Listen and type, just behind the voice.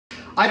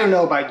I don't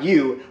know about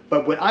you,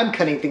 but when I'm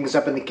cutting things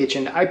up in the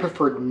kitchen, I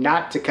prefer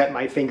not to cut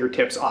my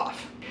fingertips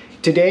off.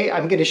 Today,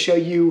 I'm going to show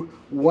you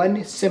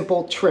one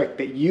simple trick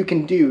that you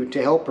can do to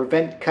help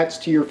prevent cuts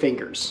to your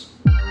fingers.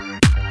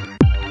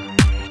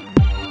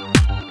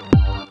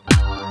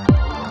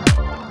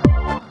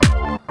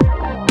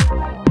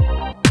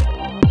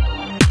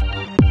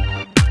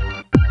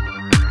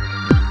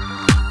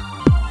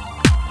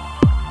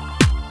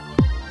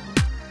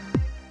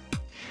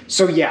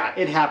 So yeah,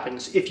 it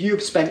happens. If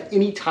you've spent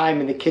any time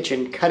in the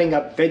kitchen cutting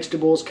up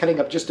vegetables, cutting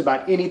up just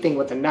about anything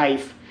with a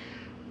knife,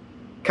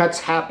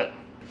 cuts happen.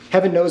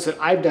 Heaven knows that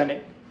I've done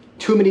it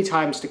too many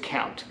times to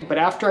count. But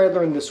after I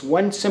learned this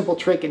one simple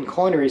trick in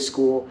culinary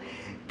school,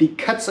 the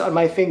cuts on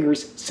my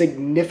fingers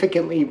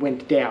significantly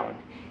went down.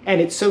 And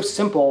it's so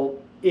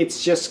simple,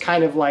 it's just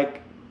kind of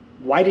like,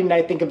 why didn't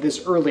I think of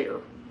this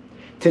earlier?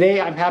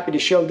 Today, I'm happy to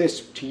show this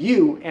to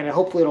you, and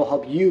hopefully it'll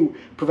help you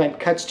prevent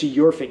cuts to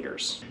your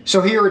fingers. So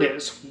here it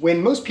is.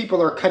 When most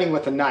people are cutting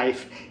with a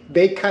knife,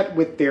 they cut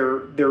with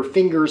their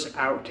fingers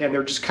out, and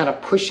they're just kind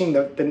of pushing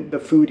the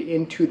food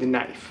into the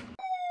knife.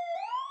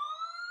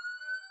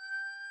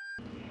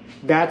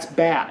 That's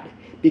bad,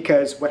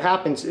 because what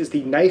happens is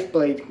the knife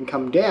blade can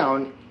come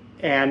down,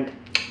 and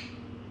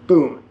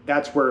boom,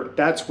 that's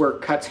where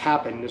cuts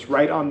happen, is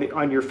right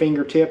on your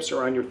fingertips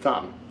or on your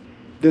thumb.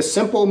 The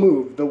simple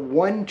move, the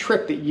one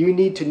trick that you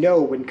need to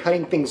know when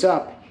cutting things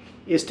up,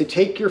 is to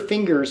take your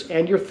fingers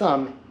and your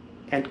thumb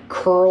and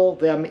curl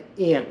them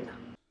in.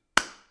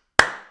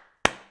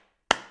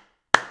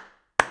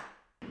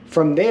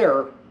 From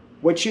there,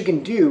 what you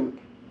can do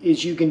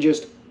is you can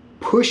just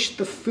push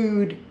the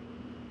food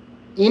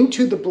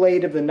into the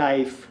blade of the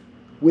knife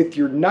with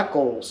your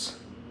knuckles,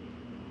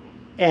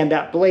 and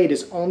that blade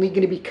is only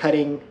going to be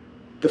cutting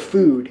the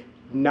food,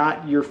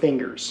 not your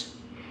fingers.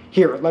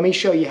 Here, let me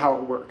show you how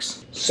it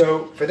works.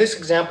 So for this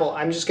example,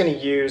 I'm just going to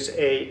use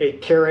a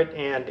carrot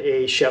and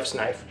a chef's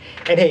knife.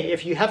 And hey,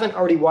 if you haven't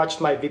already watched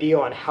my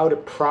video on how to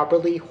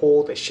properly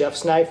hold a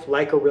chef's knife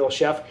like a real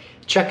chef,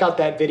 check out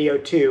that video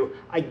too.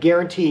 I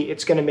guarantee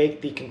it's going to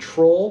make the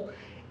control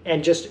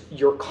and just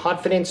your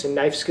confidence and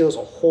knife skills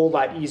a whole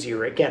lot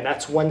easier. Again,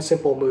 that's one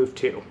simple move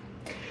too.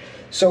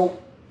 So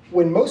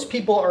when most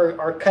people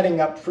are cutting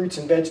up fruits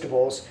and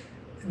vegetables,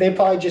 they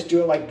probably just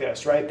do it like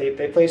this, right?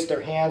 They place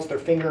their hands, their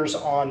fingers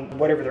on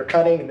whatever they're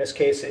cutting. In this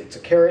case, it's a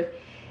carrot.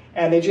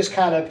 And they just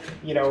kind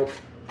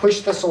of,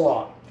 push this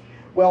along.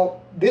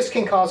 Well, this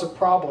can cause a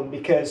problem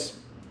because,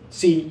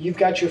 see, you've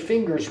got your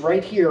fingers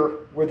right here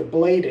where the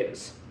blade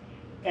is.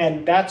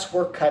 And that's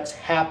where cuts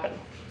happen.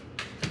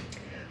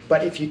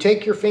 But if you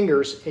take your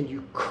fingers and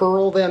you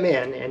curl them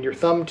in, and your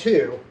thumb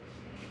too,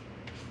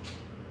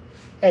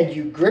 and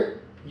you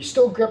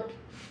still grip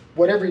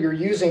whatever you're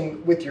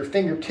using with your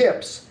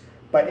fingertips,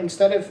 but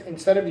instead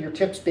of your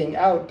tips being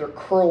out, they're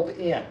curled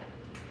in.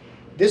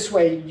 This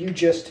way, you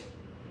just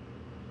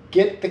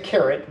get the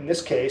carrot, in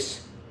this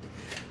case,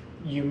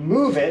 you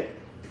move it,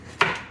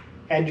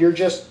 and you're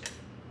just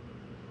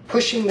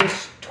pushing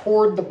this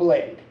toward the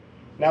blade.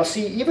 Now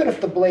see, even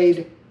if the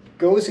blade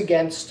goes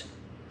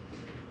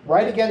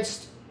right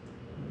against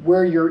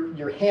where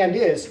your hand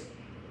is,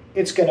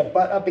 it's going to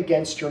butt up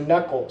against your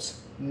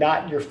knuckles,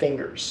 not your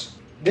fingers.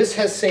 This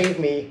has saved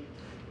me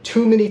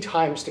too many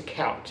times to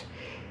count.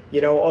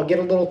 I'll get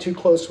a little too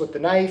close with the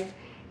knife,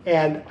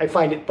 and I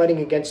find it butting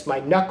against my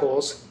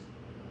knuckles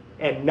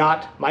and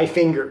not my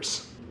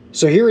fingers.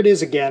 So here it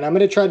is again. I'm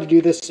going to try to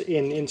do this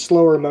in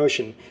slower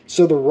motion.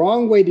 So the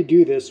wrong way to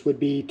do this would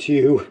be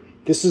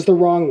this is the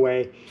wrong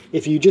way,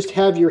 if you just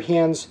have your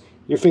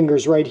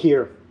fingers right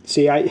here.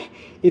 See,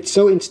 it's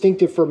so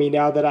instinctive for me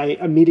now that I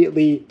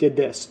immediately did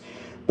this.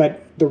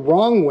 But the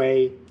wrong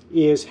way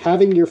is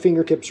having your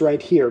fingertips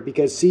right here,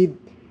 because see,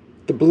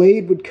 the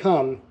blade would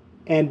come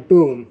and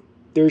boom,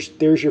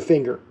 there's your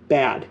finger.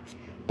 Bad.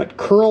 But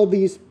curl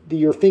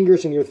your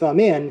fingers and your thumb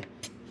in,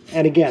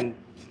 and again,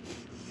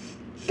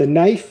 the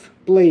knife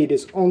blade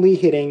is only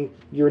hitting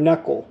your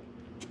knuckle,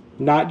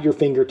 not your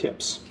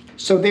fingertips.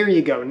 So there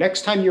you go.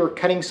 Next time you're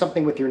cutting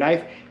something with your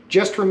knife,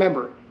 just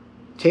remember,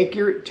 take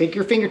your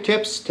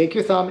fingertips, take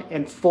your thumb,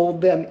 and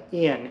fold them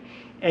in,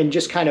 and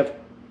just kind of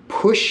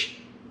push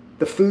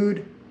the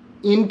food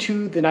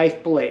into the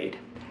knife blade.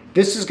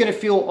 This is going to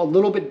feel a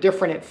little bit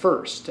different at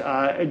first,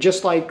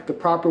 just like the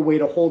proper way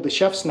to hold the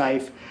chef's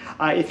knife.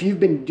 If you've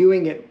been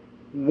doing it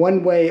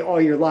one way all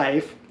your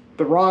life,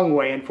 the wrong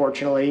way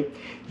unfortunately,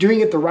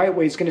 doing it the right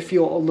way is going to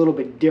feel a little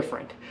bit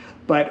different.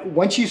 But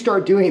once you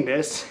start doing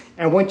this,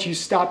 and once you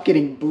stop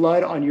getting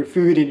blood on your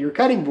food and your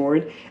cutting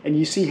board, and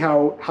you see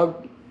how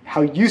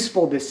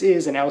useful this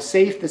is and how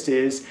safe this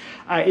is,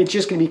 it's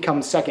just going to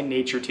become second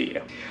nature to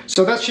you.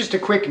 So that's just a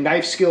quick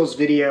knife skills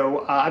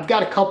video. I've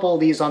got a couple of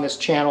these on this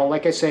channel.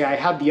 Like I say, I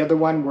have the other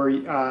one where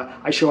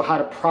I show how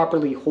to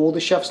properly hold a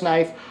chef's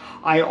knife.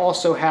 I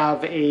also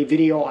have a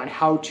video on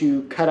how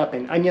to cut up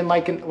an onion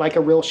like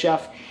a real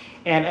chef,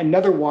 and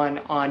another one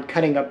on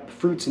cutting up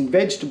fruits and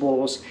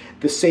vegetables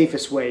the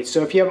safest way.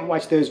 So if you haven't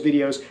watched those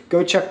videos,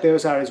 go check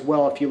those out as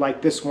well if you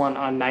like this one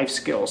on knife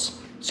skills.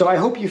 So I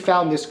hope you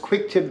found this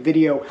quick tip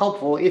video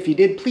helpful. If you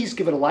did, please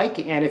give it a like,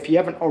 and if you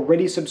haven't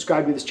already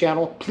subscribed to this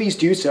channel, please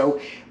do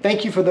so.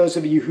 Thank you for those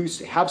of you who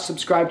have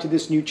subscribed to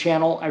this new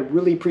channel. I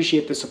really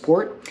appreciate the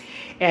support.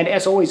 And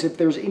as always, if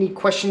there's any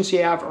questions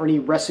you have or any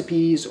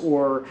recipes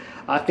or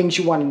things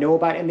you want to know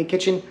about in the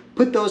kitchen,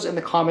 put those in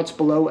the comments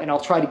below and I'll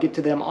try to get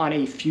to them on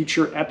a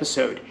future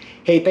episode.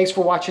 Hey, thanks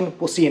for watching.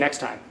 We'll see you next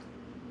time.